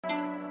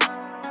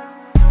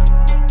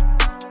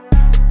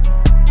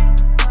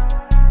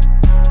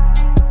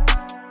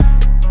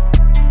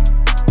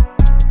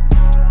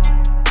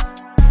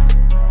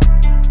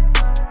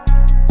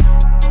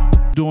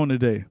doing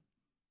today?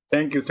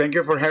 Thank you. Thank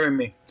you for having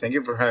me. Thank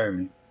you for having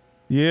me.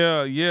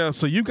 Yeah, yeah.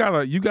 So you got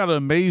an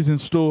amazing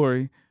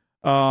story,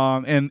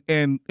 and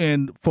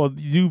for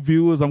you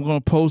viewers, I'm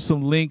going to post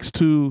some links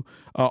to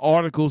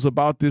articles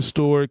about this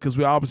story because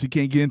we obviously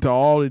can't get into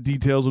all the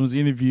details on this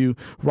interview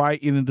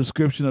right in the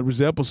description of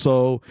this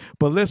episode.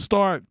 But let's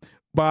start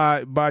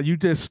by you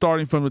just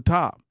starting from the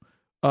top.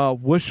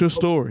 What's your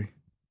story?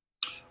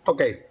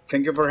 Okay.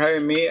 Thank you for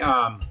having me.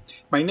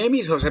 My name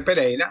is Jose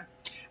Pereira.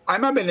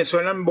 I'm a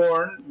Venezuelan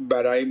born,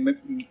 but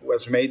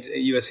was made a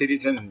U.S.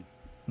 citizen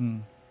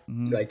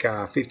like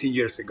 15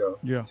 years ago.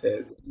 Yeah.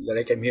 So that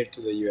I came here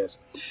to the U.S.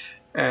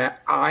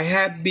 I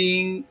have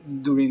been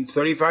during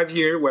 35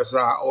 years was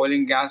a oil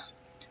and gas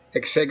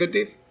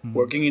executive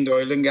working in the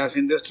oil and gas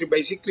industry,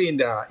 basically in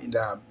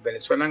the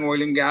Venezuelan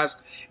oil and gas.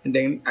 And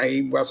then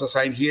I was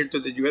assigned here to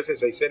the U.S.,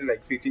 as I said,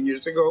 like 15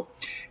 years ago.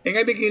 And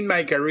I began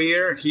my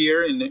career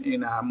here in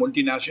a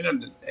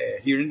multinational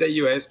here in the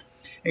U.S.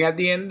 And at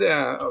the end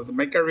of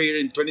my career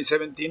in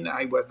 2017,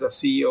 I was the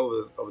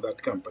CEO of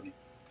that company.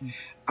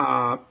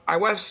 I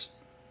was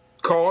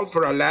called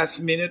for a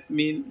last-minute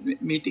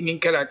meeting in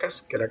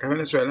Caracas,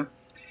 Venezuela.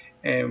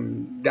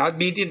 And that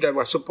meeting that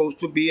was supposed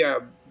to be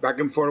a back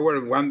and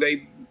forward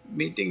one-day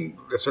meeting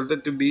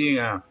resulted to being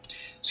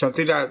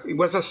something that it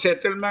was a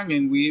settlement,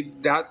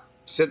 and that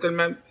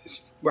settlement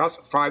was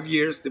 5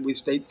 years. That we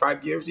stayed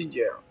 5 years in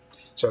jail.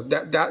 So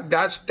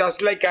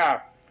that's like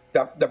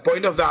the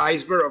point of the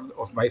iceberg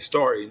of my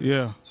story.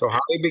 Yeah. So how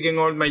I began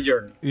all my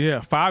journey. Yeah,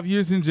 5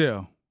 years in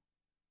jail.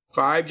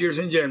 5 years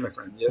in jail, my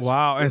friend. Yes.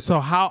 Wow. Yes. And so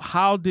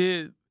how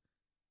did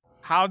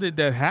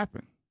that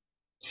happen?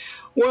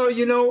 Well,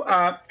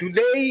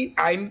 today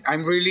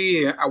I'm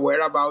really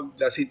aware about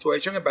the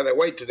situation. And by the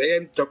way, today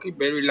I'm talking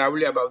very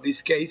loudly about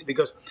this case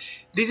because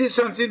this is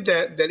something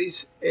that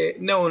is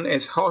known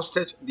as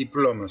hostage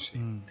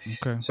diplomacy.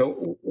 Okay.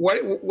 So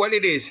what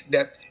it is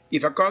that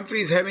if a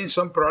country is having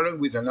some problem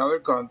with another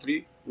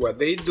country, what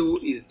they do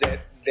is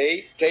that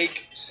they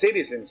take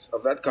citizens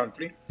of that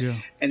country,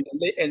 and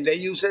they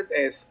use it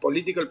as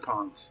political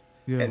pawns.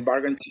 And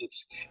bargain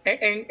chips.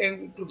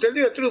 And to tell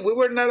you the truth, we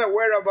were not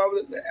aware about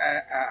it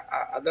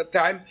at that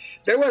time.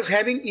 There was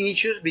having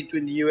issues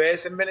between the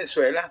U.S. and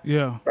Venezuela.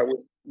 Yeah. But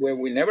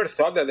we never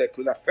thought that they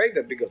could affect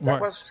it because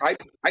that was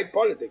high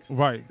politics.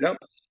 Right. You know?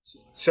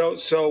 So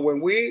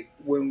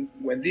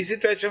when this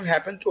situation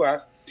happened to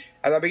us,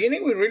 at the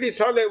beginning we really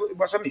thought that it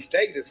was a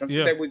mistake. That's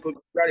something that we could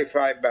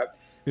clarify. But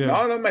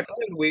no, my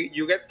friend,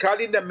 you get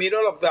caught in the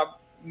middle of the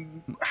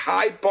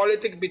high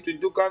politics between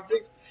two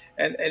countries.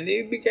 And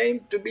it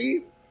became to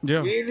be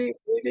really,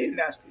 really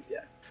nasty.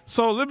 Yeah.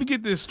 So let me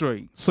get this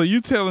straight. So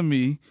you telling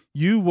me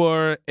you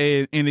were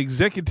an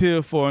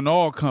executive for an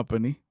oil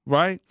company,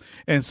 right?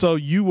 And so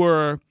you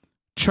were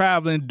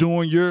traveling,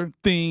 doing your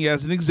thing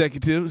as an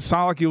executive. It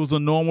sounded like it was a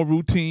normal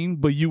routine,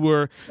 but you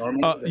were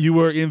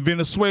in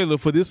Venezuela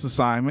for this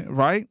assignment,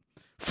 right?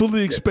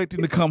 Fully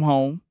expecting to come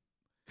home.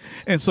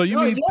 And so you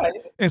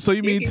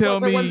mean tell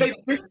me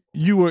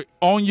you were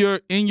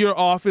in your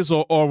office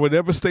or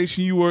whatever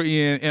station you were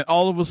in, and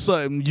all of a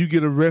sudden you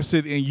get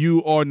arrested and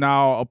you are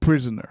now a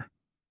prisoner?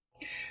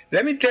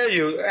 Let me tell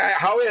you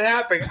how it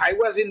happened. I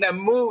was in a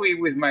movie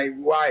with my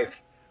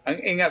wife,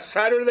 in a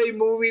Saturday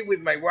movie with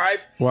my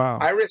wife. Wow!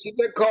 I received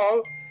a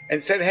call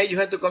and said, "Hey, you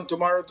have to come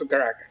tomorrow to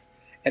Caracas."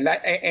 And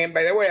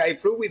by the way, I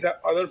flew with the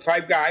other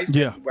 5 guys.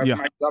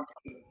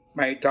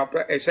 My top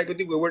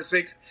executive. We were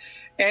 6.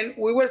 And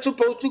we were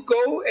supposed to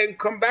go and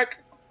come back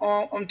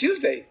on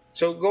Tuesday.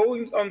 So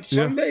going on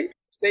Sunday,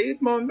 stay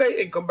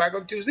Monday, and come back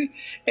on Tuesday.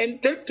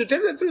 And to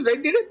tell the truth, I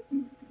did it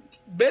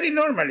very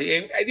normally.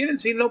 And I didn't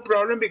see no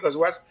problem because it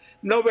was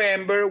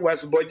November,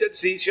 was budget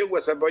season,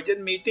 was a budget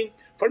meeting.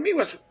 For me, it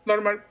was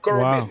normal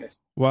core business.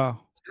 Wow.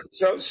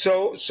 So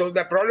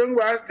the problem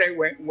was that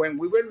when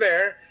we were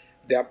there,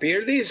 there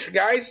appeared these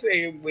guys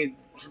with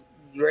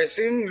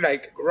dressing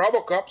like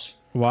Robocops.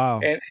 Wow.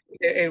 And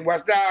it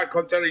was the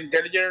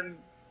counterintelligence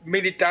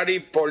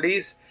military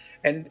police,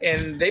 and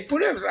they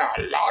put us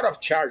a lot of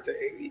charges,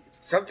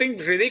 something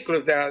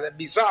ridiculous,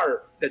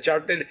 bizarre, the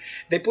charge.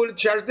 They put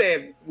charge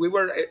that we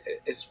were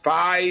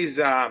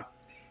spies,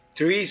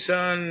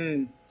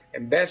 treason,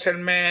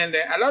 embezzlement,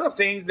 a lot of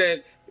things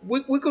that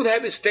we could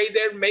have stayed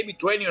there maybe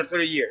 20 or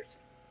 30 years.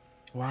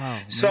 Wow.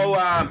 So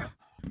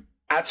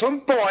at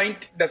some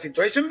point, the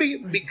situation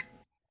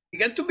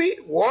began to be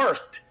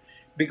worse.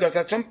 Because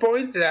at some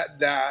point,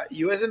 the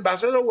U.S.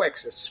 ambassador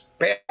was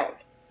expelled.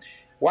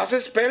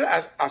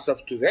 As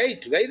of today.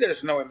 Today, there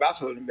is no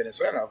ambassador in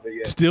Venezuela of the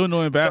U.S. Still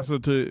no ambassador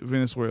to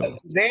Venezuela.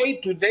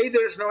 Today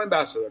there is no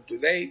ambassador.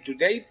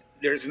 Today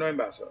there is no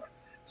ambassador.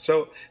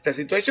 So the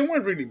situation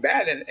was really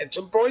bad. And at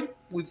some point,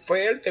 we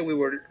felt that we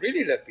were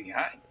really left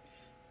behind.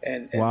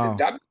 And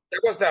that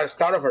was the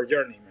start of our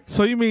journey.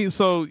 So you mean,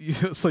 so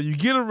you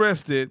get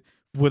arrested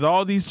with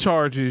all these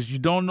charges, you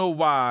don't know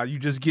why, you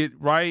just get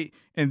right,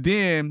 and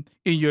then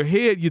in your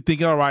head you're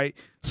thinking, all right,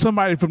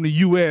 somebody from the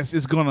U.S.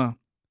 is gonna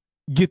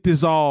get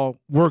this all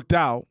worked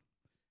out,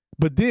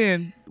 but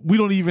then we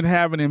don't even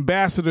have an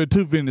ambassador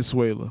to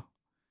Venezuela,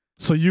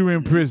 so you're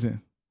in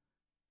prison.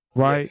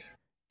 right? Yes.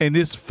 And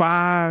it's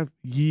 5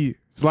 years.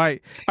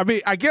 Like, I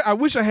mean, I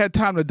wish I had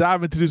time to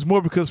dive into this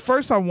more, because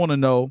first I want to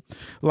know,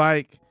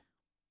 like,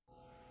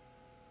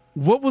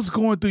 what was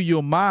going through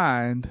your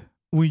mind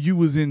when you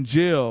was in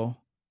jail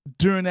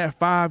during that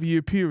 5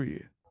 year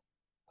period?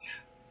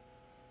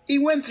 It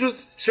went through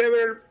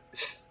several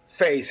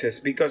phases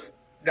because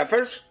the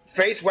first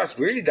phase was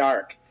really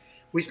dark.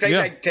 We stayed Yeah.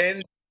 like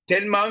 10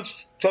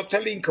 months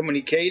totally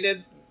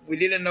incommunicated. We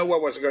didn't know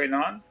what was going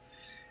on.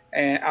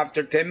 And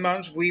after 10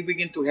 months, we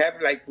began to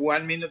have like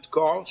 1 minute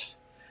calls.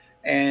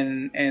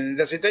 And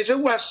the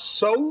situation was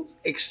so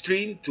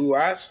extreme to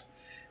us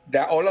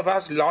that all of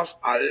us lost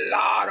a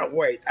lot of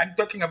weight. I'm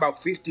talking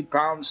about 50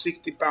 pounds,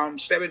 60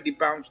 pounds, 70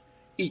 pounds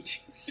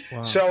each.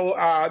 Wow.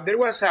 So there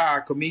was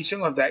a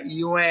commission of the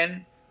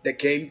UN that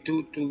came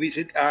to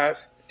visit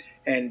us,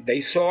 and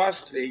they saw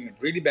us in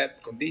really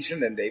bad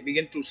condition, and they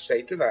began to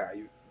say to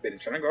the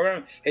Venezuelan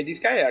government, hey, these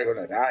guys are going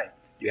to die.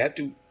 You have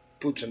to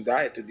put some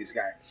diet to this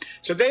guy.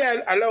 So they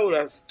allowed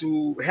us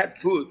to have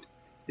food.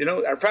 You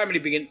know, our family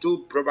began to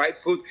provide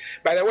food.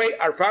 By the way,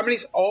 our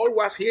families all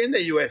was here in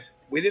the U.S.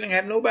 We didn't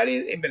have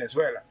nobody in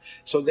Venezuela.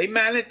 So they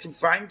managed to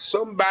find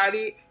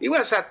somebody. It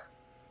was a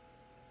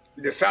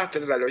disaster,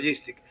 the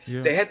logistic.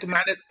 Yeah. They had to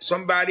manage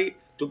somebody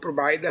to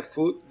provide the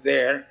food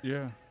there.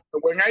 Yeah.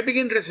 But when I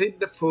began to receive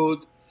the food,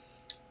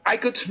 I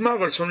could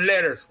smuggle some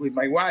letters with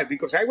my wife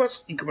because I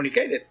was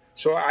incommunicated.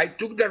 So I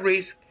took the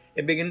risk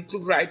and began to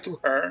write to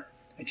her,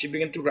 and she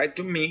began to write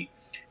to me,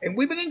 and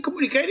we began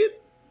communicating,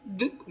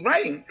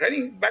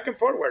 writing back and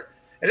forward.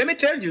 And let me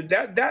tell you,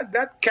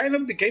 that kind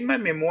of became my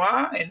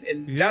memoir,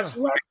 and Yeah. that's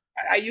what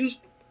I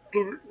used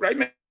to write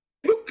my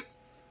book.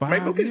 My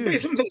 5 book is years.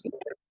 based on those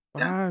letters.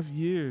 5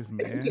 years,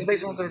 My book man. is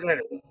based on those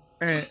letters.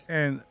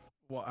 And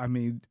well, I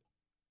mean,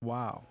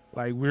 wow.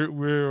 Like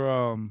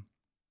we're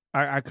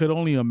I could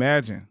only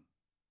imagine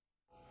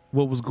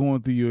what was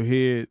going through your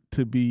head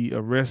to be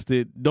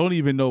arrested. Don't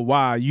even know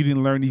why. You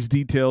didn't learn these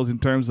details in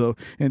terms of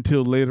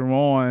until later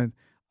on.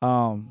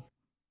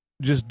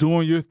 Just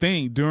doing your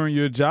thing, doing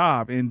your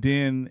job, and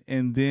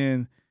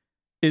then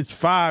it's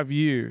 5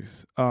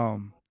 years.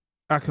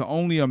 I can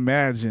only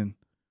imagine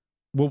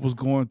what was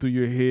going through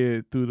your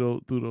head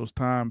through those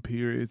time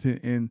periods,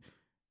 and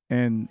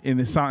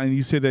it sound, and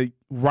you said that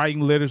writing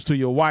letters to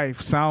your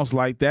wife sounds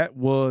like that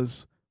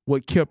was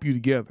what kept you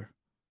together.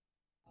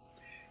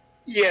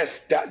 Yes,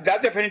 that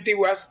definitely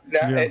was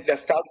the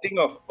starting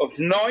of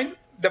knowing.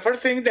 The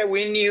first thing that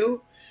we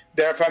knew,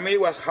 that our family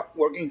was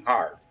working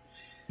hard.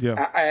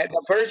 Yeah.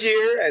 The first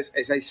year,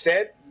 as I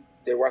said,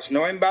 there was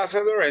no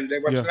ambassador, and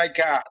there was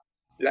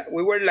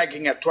we were like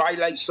in a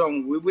twilight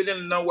zone. We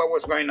didn't know what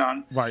was going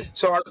on. Right.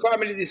 So our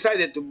family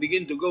decided to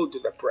begin to go to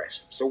the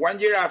press. So 1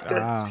 year after,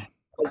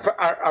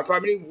 our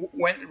family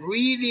went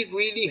really,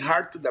 really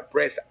hard to the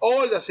press.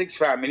 All the 6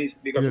 families,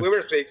 because we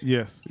were 6.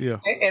 Yes. Yeah.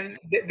 And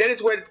that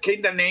is where it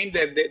came the name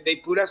that they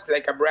put us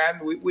like a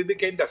brand. We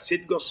became the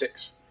Citgo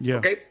 6. Yeah.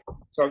 Okay.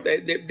 So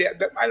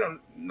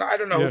I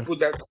don't know who put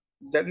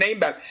that name,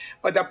 but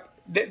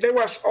there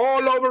was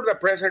all over the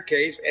presser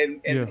case, and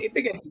it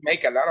began to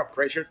make a lot of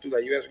pressure to the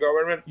U.S.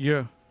 government.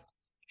 Yeah.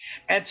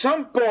 At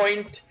some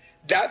point,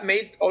 that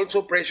made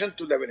also pressure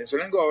to the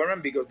Venezuelan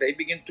government because they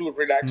began to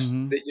relax,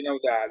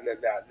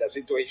 the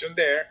situation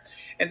there,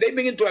 and they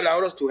began to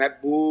allow us to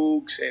have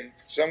books and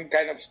some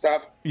kind of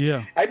stuff.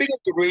 Yeah. I began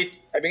to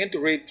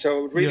read.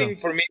 So reading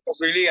for me was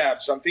really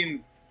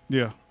something.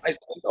 Yeah. I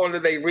spent all the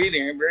day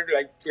reading. I read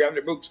like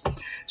 300 books.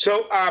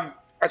 So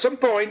at some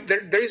point,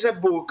 there is a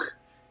book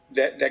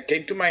that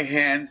came to my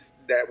hands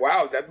that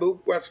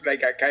book was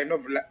like a kind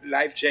of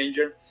life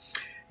changer.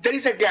 There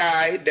is a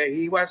guy that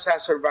he was a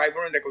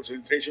survivor in the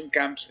concentration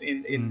camps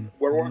in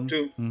World War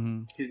II.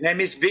 Mm-hmm. His name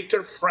is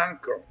Victor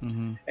Frankl.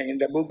 Mm-hmm. And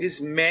the book is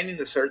Men in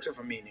the Search of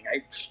a Meaning.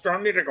 I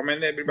strongly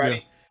recommend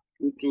everybody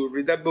to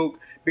read that book,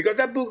 because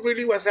that book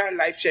really was a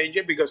life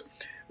changer, because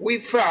we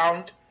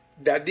found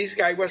that this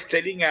guy was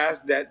telling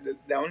us that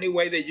the only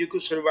way that you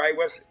could survive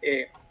was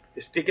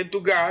sticking to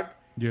God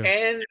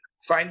and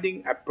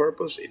finding a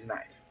purpose in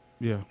life.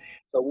 Yeah.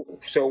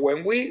 So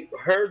when we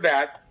heard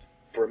that,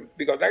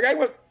 because that guy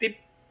was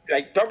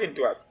like talking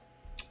to us,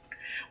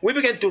 we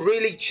began to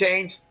really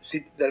change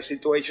the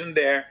situation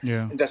there.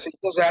 Yeah. And the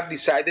Citizens have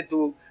decided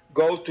to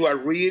go to a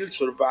real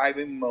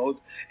surviving mode,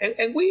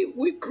 and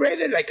we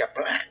created like a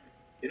plan.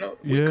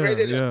 We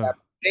created a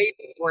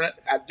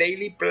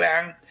daily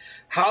plan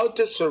how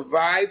to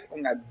survive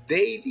on a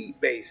daily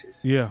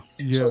basis. Yeah.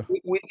 Yeah. So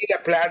we did a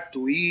plan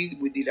to eat.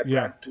 We did a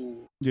plan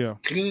to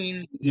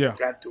clean. We did a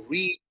plan to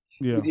read.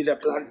 Yeah. We did a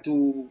plan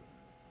to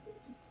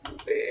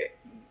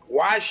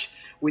wash.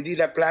 We did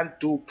a plan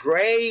to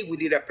pray. We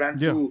did a plan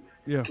to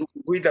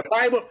read the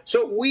Bible.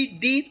 So we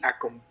did a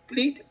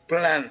complete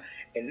plan.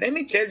 And let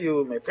me tell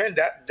you, my friend,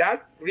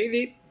 that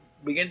really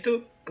began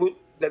to put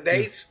the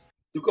days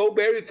to go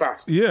very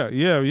fast.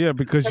 Yeah.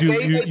 Because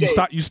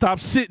you stop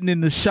sitting in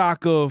the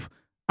shock of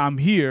I'm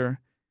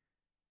here,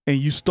 and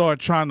you start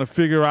trying to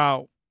figure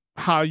out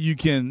how you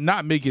can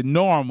not make it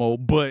normal,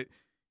 but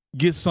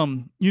get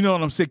some, you know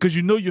what I'm saying? Because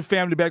your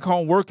family back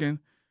home working,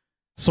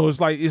 So it's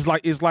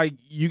like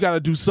you got to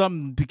do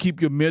something to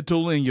keep your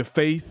mental and your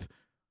faith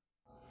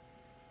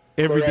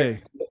every day.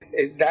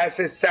 That's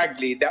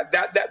exactly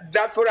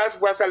that for us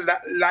was a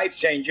life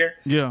changer.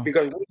 Yeah.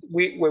 Because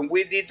we when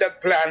we did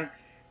that plan,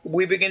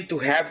 we began to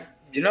have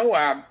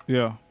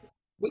Yeah.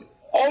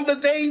 all the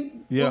day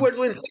we Yeah. were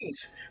doing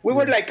things. We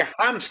were like a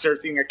hamsters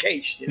in a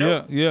cage,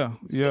 Yeah. Yeah.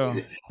 Yeah.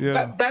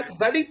 Yeah.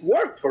 But it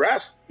worked for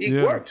us. It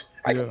Yeah. worked.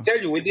 I Yeah. can tell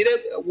you, we did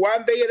it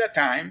one day at a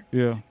time.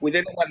 Yeah. We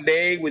did it one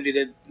day. We did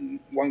it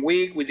 1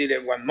 week. We did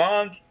it 1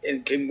 month.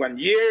 And came 1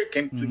 year.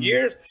 Came 2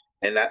 years.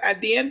 And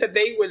at the end of the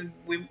day, when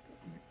we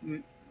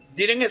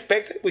didn't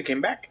expect it, we came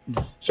back.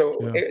 So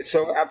Yeah.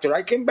 so after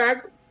I came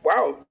back,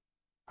 wow,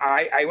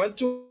 I went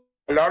to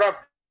a lot of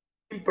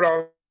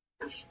improv,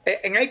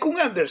 and I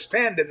couldn't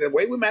understand that the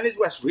way we managed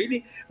was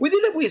really, we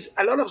did it with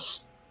a lot of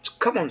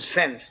common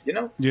sense,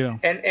 Yeah.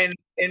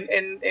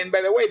 And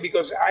by the way,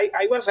 because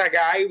I was a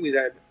guy with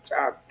a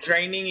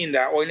training in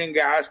the oil and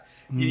gas,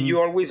 you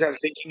always are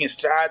thinking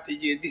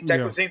strategy, this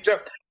type of thing. So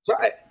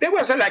there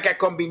was like a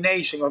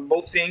combination of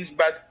both things,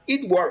 but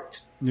it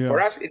worked. Yeah. For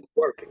us, it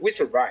worked. We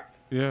survived.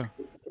 Yeah.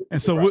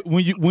 And so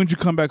when did you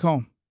come back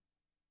home?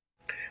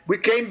 We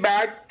came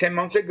back 10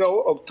 months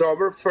ago,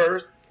 October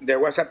 1st. There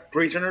was a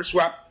prisoner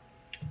swap.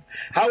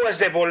 How was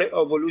the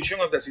evolution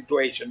of the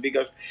situation?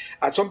 Because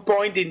at some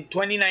point in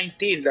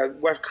 2019, that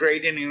was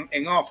created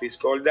an office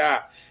called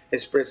the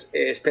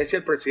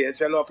Special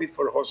Presidential Office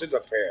for Hostage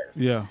Affairs.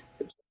 Yeah.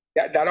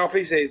 That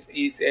office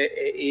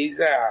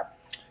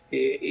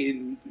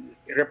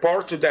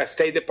report to the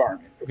State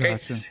Department. Okay,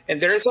 Gotcha.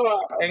 And there is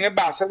an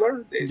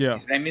ambassador.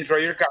 His name is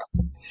Roger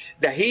Castro.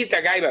 That he's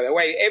the guy, by the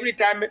way. Every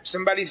time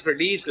somebody's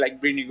released, like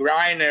Brittany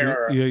Griner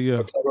or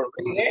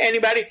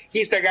anybody,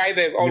 he's the guy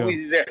that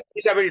always is there.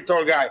 He's a very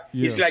tall guy.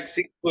 He's like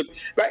 6 foot.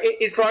 But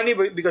it's funny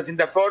because in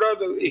the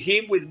photo,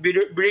 him with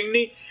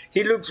Brittany,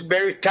 he looks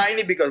very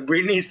tiny because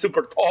Brittany is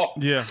super tall.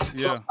 Yeah,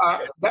 yeah.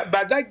 So,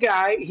 but that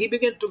guy, he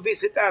began to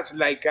visit us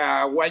like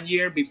 1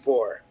 year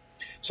before.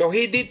 So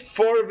he did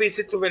 4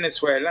 visits to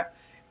Venezuela,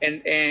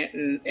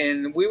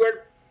 and we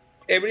were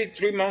every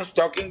 3 months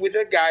talking with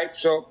the guy.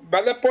 So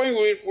by that point,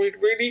 we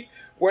really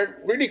were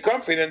really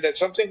confident that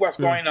something was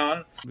going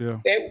on. Yeah.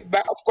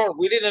 But of course,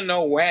 we didn't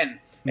know when.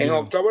 And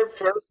October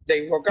 1st,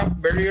 they woke up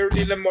very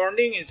early in the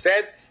morning and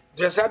said,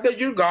 "Just after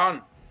you're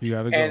gone." You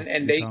gotta go.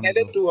 And they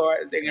headed to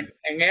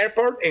an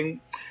airport,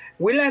 and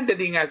we landed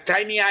in a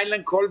tiny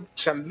island called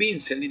San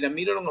Vincent in the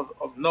middle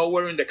of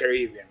nowhere in the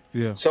Caribbean.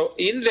 Yeah. So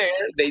in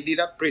there, they did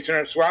a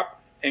prisoner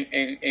swap,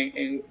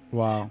 and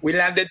wow. We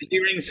landed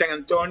here in San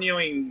Antonio,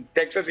 in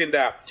Texas, in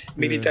the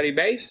military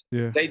base.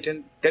 Yeah. They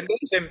 10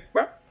 days, and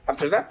well,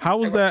 after that. How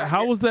was that?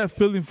 How was that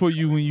feeling for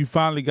you when you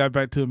finally got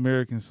back to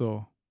American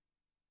soil?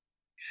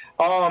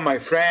 Oh, my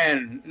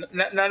friend!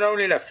 Not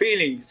only the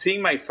feeling,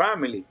 seeing my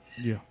family.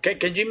 Yeah.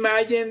 Can you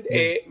imagine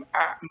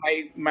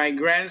my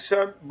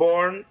grandson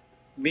born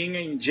being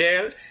in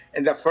jail,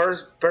 and the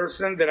first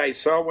person that I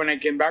saw when I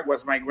came back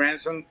was my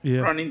grandson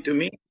running to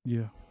me.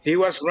 Yeah. He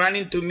was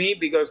running to me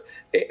because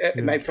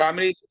my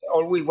family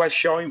always was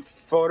showing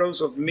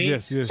photos of me.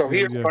 Yes, so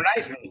he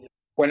recognized me.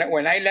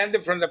 When I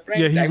landed from the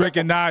plane, he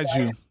recognized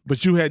you,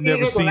 but you had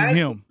never seen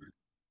him.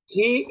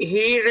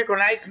 He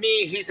recognized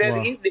me. He said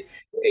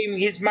in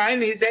his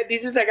mind, he said,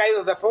 "This is the guy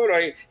of the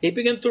photo." He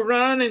began to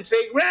run and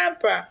say,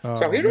 "Grandpa."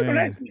 So he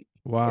recognized me.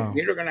 Wow.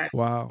 He recognized me.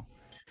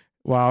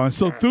 Wow. And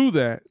so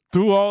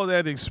through all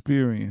that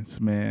experience,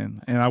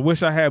 man, and I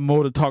wish I had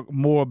more to talk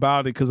more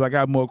about it because I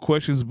got more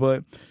questions,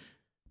 but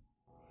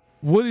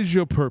what is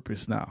your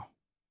purpose now?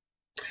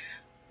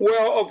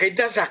 Well, okay,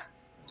 that's a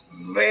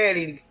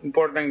very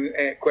important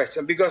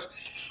question because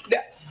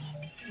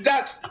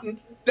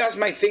that's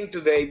my thing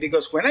today.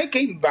 Because when I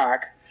came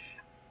back,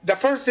 the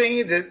first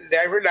thing that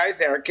I realized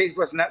that our case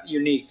was not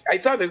unique. I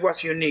thought it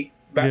was unique,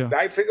 but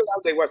I figured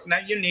out it was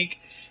not unique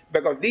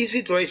because this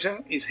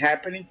situation is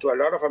happening to a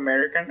lot of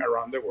Americans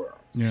around the world.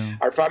 Yeah.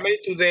 Our family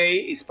today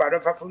is part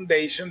of a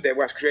foundation that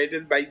was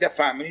created by the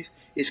families.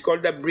 It's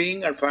called the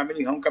Bring Our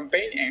Family Home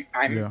campaign,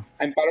 and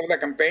I'm part of the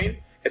campaign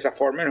as a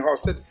former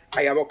hostage.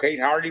 I advocate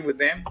hardly with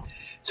them.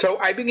 So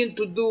I begin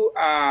to do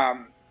a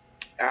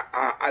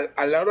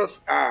lot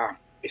of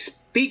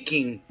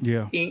speaking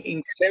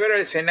in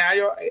several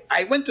scenarios.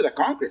 I went to the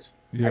Congress.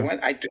 I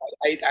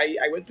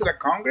went to the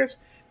Congress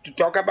to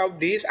talk about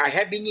this. I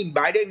have been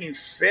invited in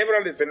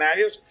several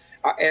scenarios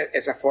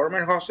as a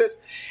former hostess.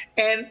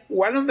 And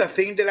one of the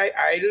things that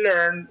I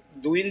learned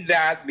doing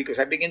that, because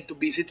I began to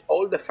visit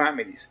all the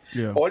families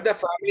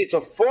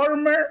of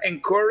former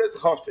and current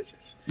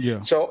hostages.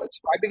 Yeah. So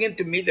I began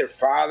to meet their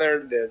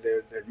father,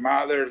 their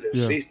mother, their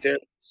sister,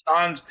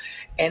 sons,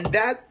 and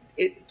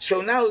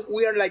so now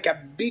we are like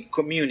a big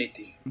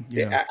community.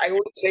 Yeah. I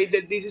would say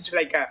that this is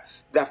like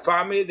the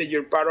family that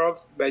you're part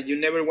of, but you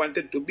never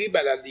wanted to be,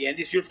 but at the end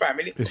it's your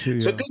family.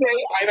 So today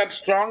I'm a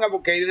strong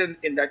advocate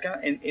in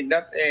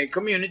that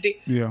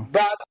community. Yeah.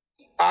 But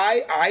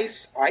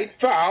I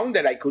found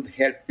that I could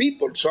help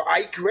people, so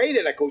I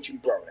created a coaching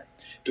program.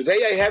 Today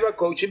I have a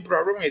coaching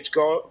program. It's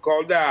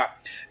called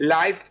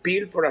Life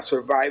Pill for a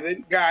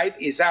Surviving Guide.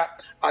 It's a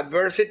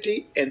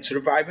adversity and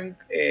surviving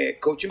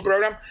coaching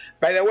program.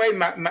 By the way,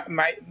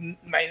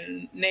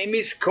 my name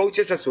is Coach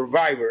as a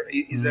Survivor.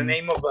 It's the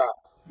name of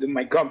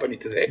my company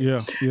today.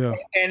 Yeah.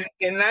 And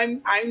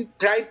I'm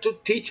trying to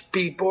teach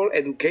people,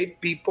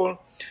 educate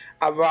people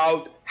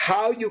about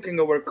how you can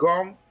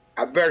overcome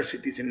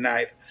adversities in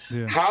life.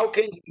 Yeah. How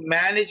can you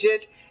manage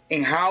it,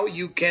 and how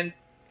you can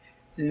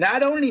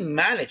not only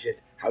manage it,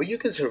 how you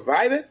can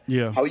survive it,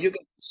 how you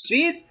can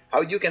succeed,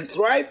 how you can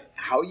thrive,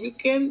 how you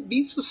can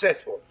be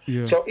successful.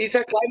 Yeah. So it's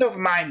a kind of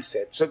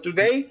mindset. So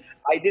today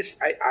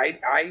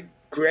I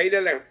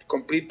created a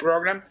complete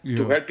program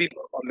to help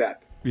people on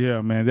that.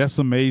 Yeah, man, that's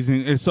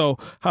amazing. And so,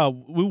 how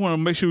we want to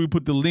make sure we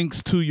put the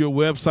links to your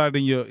website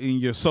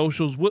and your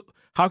socials.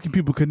 How can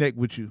people connect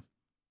with you?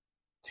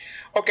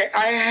 Okay,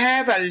 I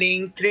have a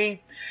link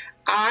tree.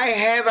 I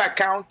have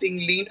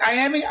accounting link.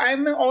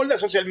 I'm in all the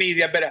social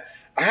media, but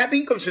I have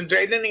been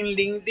concentrating in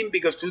LinkedIn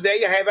because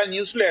today I have a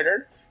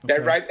newsletter that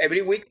I write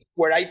every week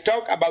where I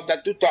talk about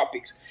the two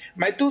topics.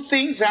 My two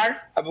things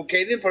are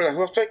advocating for the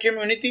hostile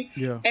community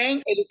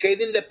and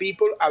educating the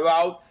people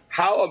about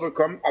how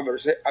overcome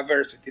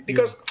adversity.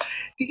 Because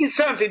this is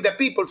something that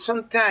people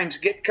sometimes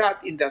get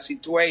caught in that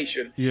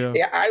situation.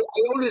 I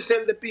always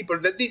tell the people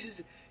that this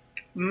is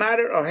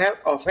matter of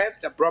have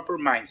the proper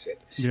mindset.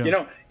 You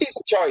know, it's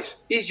a choice.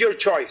 It's your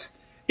choice.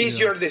 It's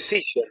your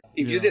decision.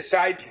 If you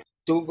decide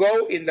to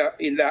go in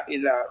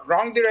the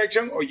wrong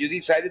direction, or you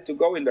decided to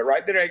go in the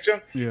right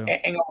direction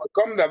and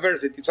overcome the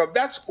adversity. So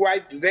that's why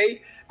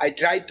today I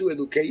try to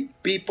educate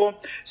people.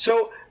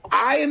 So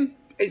I am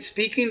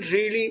speaking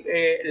really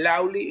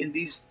loudly in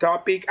this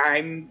topic.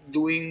 I'm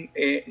doing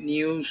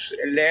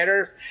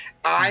newsletters.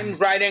 I'm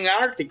writing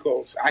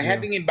articles. I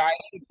have been invited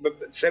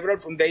several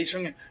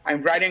foundations.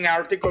 I'm writing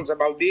articles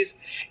about this,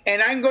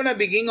 and I'm gonna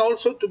begin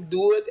also to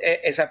do it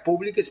as a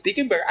public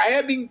speaking. But I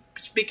have been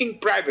speaking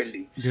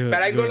privately.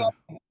 But I'm gonna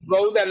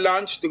go the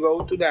lunch to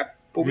go to the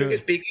public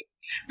speaking,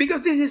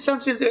 because this is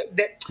something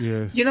that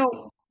you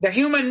know, the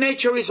human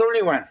nature is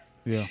only one.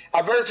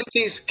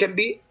 Adversities can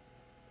be.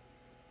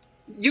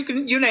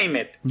 You name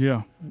it.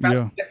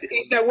 But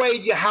it's the way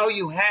how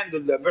you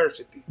handle the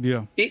adversity.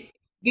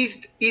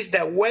 This is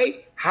the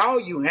way how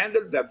you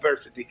handle the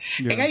adversity.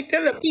 And I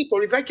tell the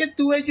people, if I can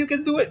do it, you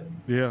can do it.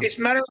 It's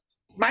a matter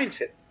of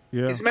mindset.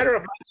 It's a matter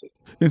of mindset.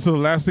 And so the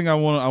last thing I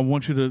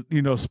want you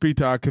to speak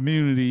to our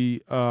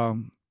community.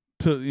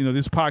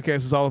 This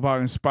podcast is all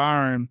about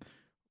inspiring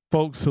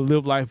folks to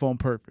live life on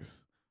purpose.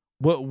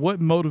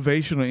 What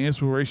motivation or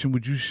inspiration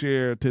would you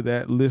share to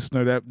that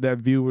listener, that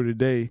viewer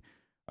today?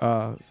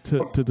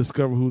 To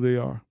discover who they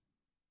are.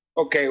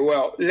 Okay,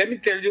 well, let me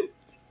tell you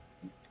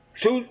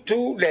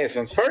two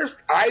lessons.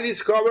 First, I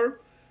discovered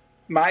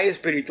my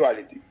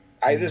spirituality.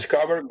 I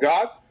discovered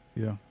God.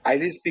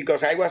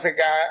 Because I was a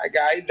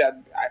guy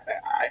that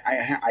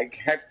I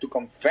have to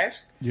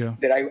confess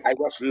that I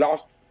was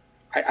lost.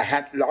 I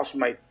had lost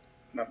my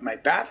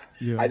path.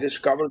 I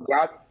discovered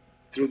God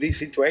through this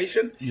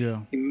situation.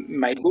 In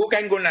my book,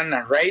 I'm going to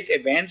narrate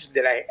events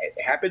that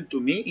happened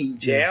to me in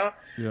jail.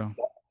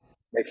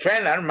 My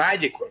friends are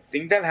magical.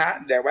 Think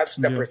that there was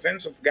the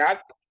presence of God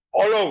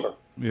all over,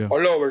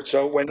 all over.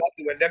 So when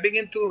that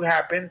began to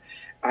happen,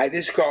 I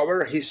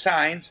discovered His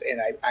signs, and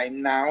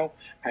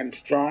I'm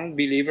strong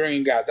believer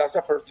in God. That's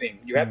the first thing.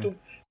 You have to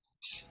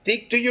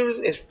stick to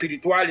your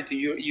spirituality,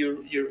 your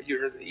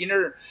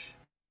inner,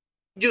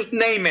 just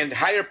name it,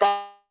 higher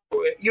power,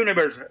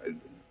 universe,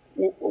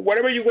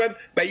 whatever you want,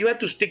 but you have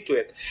to stick to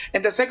it.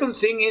 And the second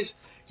thing is,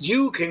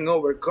 you can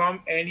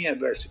overcome any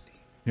adversity,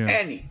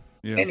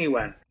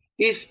 anyone.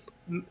 It's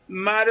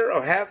matter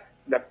of have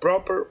the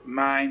proper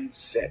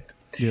mindset.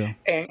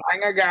 And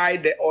I'm a guy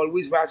that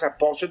always was a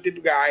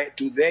positive guy.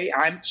 Today,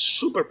 I'm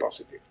super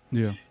positive.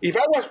 If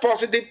I was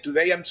positive,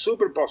 today I'm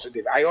super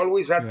positive. I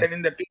always are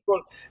telling the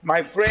people,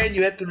 my friend,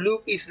 you have to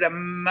look, it's the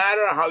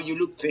matter how you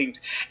look things.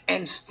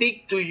 And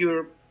stick to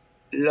your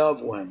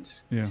loved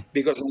ones.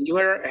 Because when you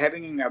are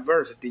having an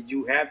adversity,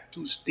 you have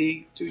to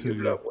stick to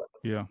your loved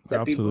ones.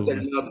 The people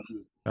that love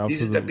you.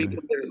 These are the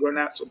people that are going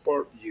to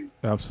support you.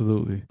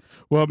 Absolutely.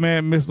 Well,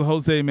 man, Mr.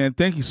 Jose, man,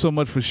 thank you so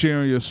much for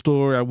sharing your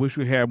story. I wish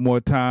we had more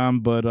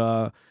time,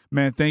 but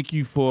man, thank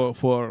you for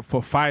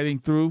fighting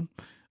through.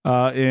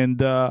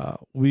 And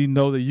we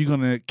know that you're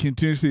going to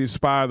continuously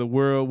inspire the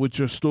world with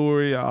your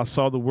story. I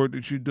saw the work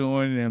that you're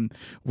doing and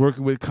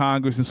working with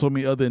Congress and so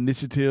many other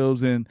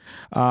initiatives. And,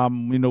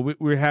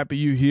 we're happy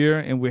you're here,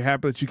 and we're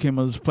happy that you came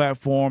on this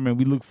platform, and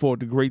we look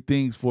forward to great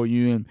things for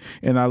you.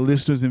 And our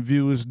listeners and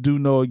viewers do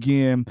know,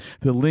 again,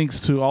 the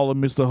links to all of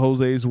Mr.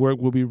 Jose's work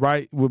will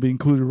be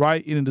included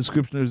right in the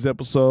description of this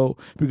episode,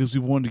 because we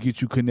wanted to get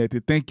you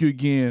connected. Thank you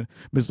again,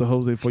 Mr.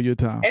 Jose, for your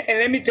time. And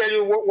let me tell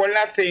you one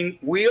last thing.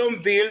 We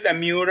unveiled a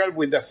mural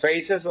with the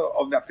faces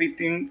of the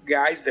 15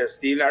 guys that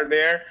still are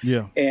there.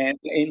 Yeah. And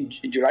in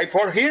July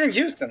 4th here in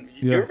Houston,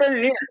 you're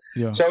very near.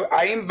 Yeah. So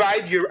I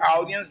invite your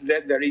audience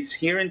that is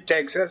here in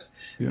Texas,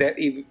 that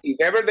if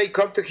ever they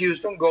come to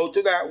Houston, go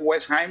to the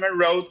Westheimer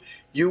Road.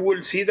 You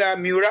will see the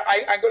mural.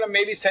 I'm going to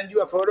maybe send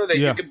you a photo that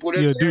you can put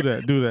it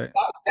there. Do that.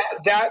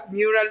 That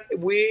mural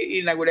we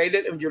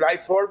inaugurated on July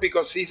 4th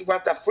because it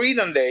was the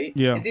Freedom Day.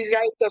 Yeah. And this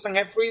guy doesn't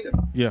have freedom.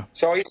 Yeah.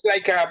 So it's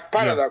like a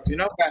paradox, you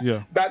know.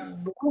 But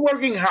we're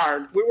working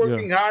hard. We're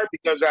working hard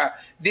because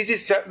this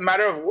is a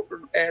matter of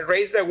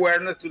raise the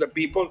awareness to the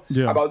people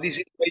about this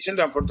situation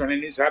that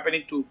unfortunately is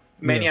happening to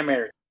many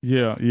Americans.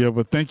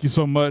 But thank you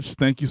so much.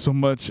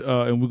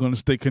 And we're going to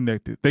stay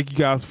connected. Thank you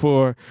guys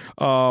for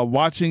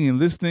watching and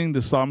listening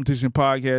to Solomon Podcast.